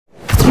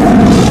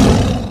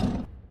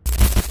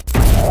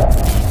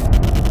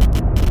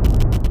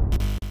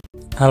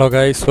Hello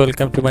guys,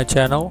 welcome to my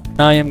channel.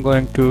 Now I am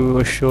going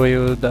to show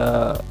you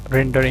the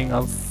rendering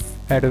of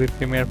Adobe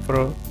Premiere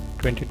Pro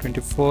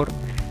 2024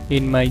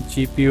 in my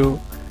GPU.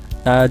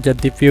 The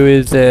GPU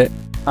is a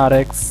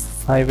RX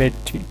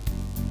 580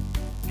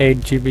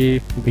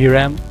 8GB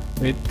VRAM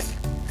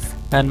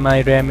and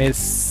my RAM is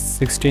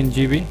 16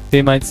 GB.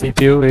 See, my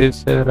CPU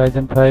is a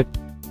Ryzen 5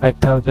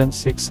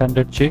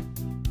 5600G.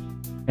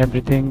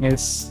 Everything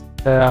is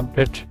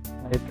updated.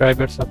 My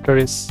driver software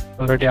is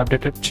already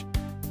updated,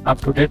 up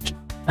to date,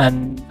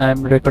 and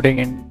I'm recording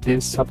in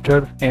this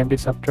software, AMD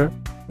software.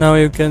 Now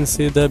you can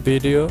see the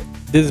video.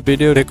 This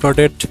video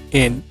recorded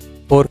in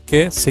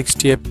 4K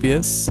 60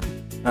 FPS.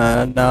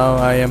 Now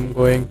I am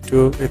going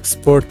to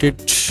export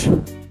it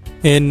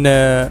in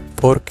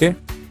 4K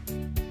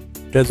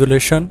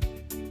resolution.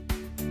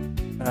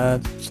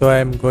 So I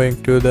am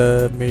going to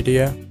the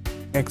media,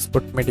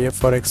 export media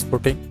for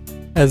exporting.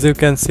 As you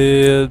can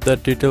see the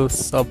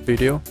details of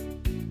video.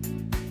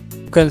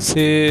 You can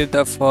see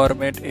the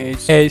format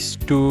is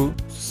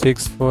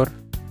H.264.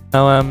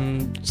 Now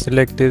I'm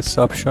select this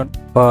option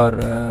for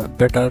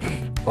better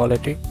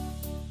quality.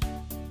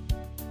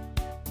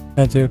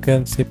 As you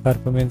can see,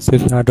 performance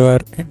is hardware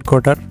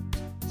encoder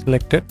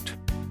selected,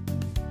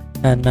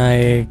 and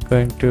I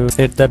going to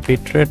set the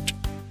bitrate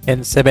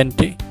in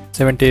 70.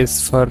 70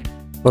 is for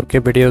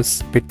 4K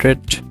videos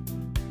bitrate.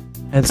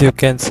 As you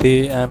can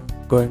see, I'm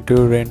going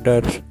to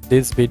render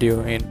this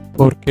video in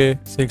 4K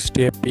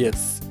 60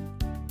 FPS.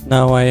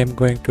 Now I am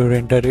going to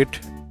render it.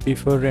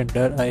 Before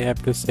render, I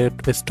have to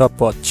set a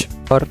stopwatch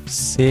for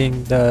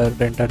seeing the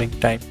rendering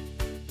time.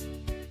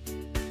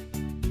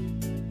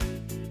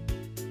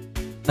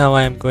 Now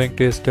I am going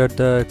to start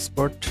the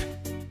export.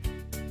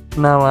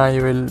 Now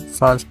I will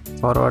fast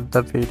forward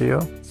the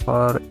video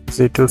for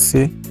easy to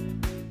see.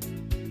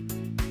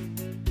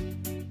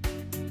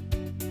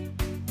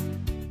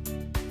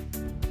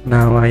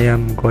 Now I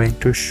am going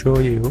to show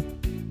you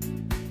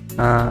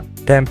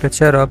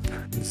temperature of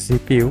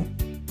CPU.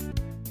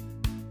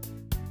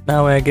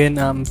 Now again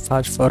I'm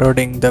fast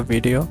forwarding the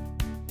video.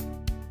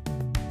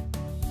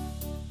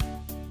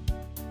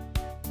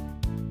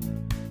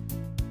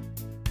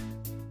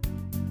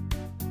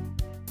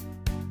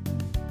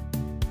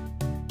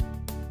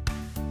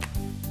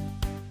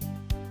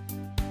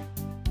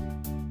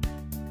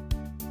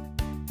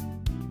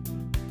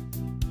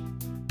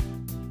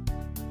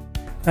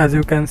 As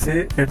you can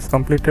see, it's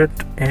completed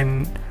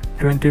in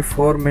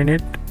 24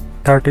 minutes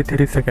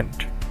 33 seconds.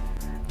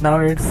 Now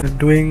it's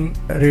doing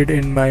read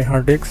in my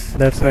hard disk,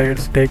 that's why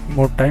it's take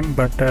more time,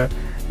 but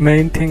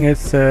main thing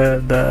is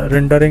the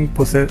rendering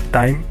process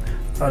time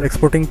or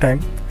exporting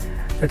time.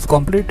 It's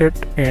completed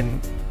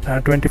in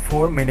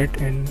 24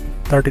 minutes in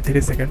 33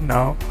 seconds.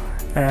 Now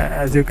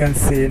as you can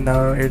see,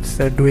 now it's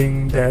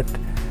doing that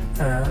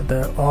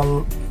the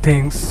all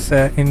things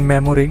in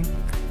memory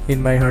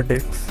in my hard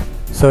disk,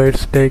 so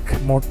it's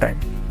take more time.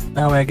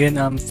 Now again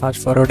I'm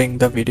fast forwarding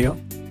the video.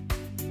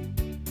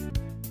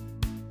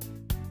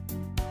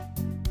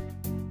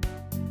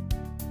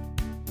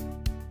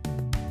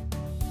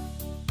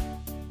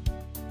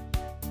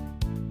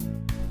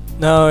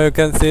 Now you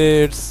can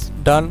see it's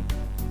done.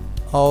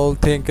 All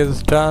thing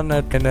is done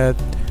in a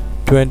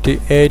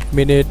 28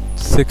 minutes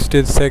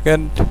 16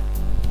 seconds.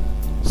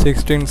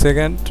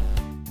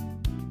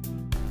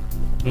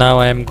 Now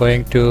I am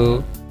going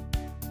to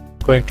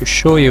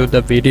show you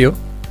the video,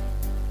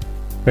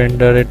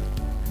 rendering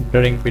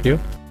video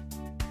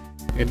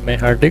in my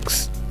hard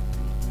disk.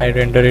 I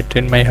render it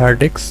in my hard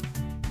disk.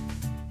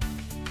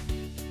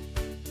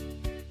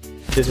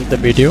 This is the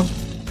video.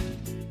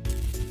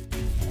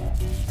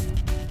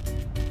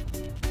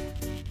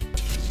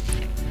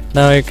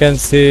 Now you can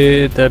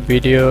see the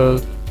video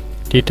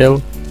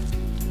detail.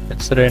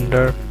 It's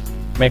render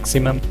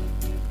maximum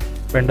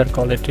render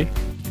quality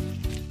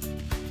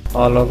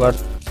all over,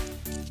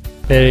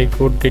 very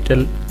good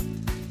detail,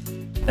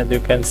 as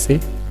you can see.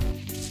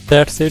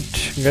 That's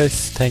it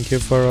guys, thank you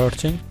for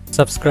watching.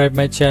 Subscribe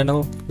my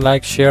channel,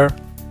 like, share.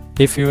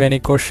 If you have any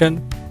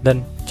question,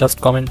 then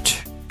just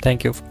comment.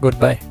 Thank you,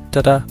 goodbye,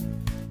 ta-ta.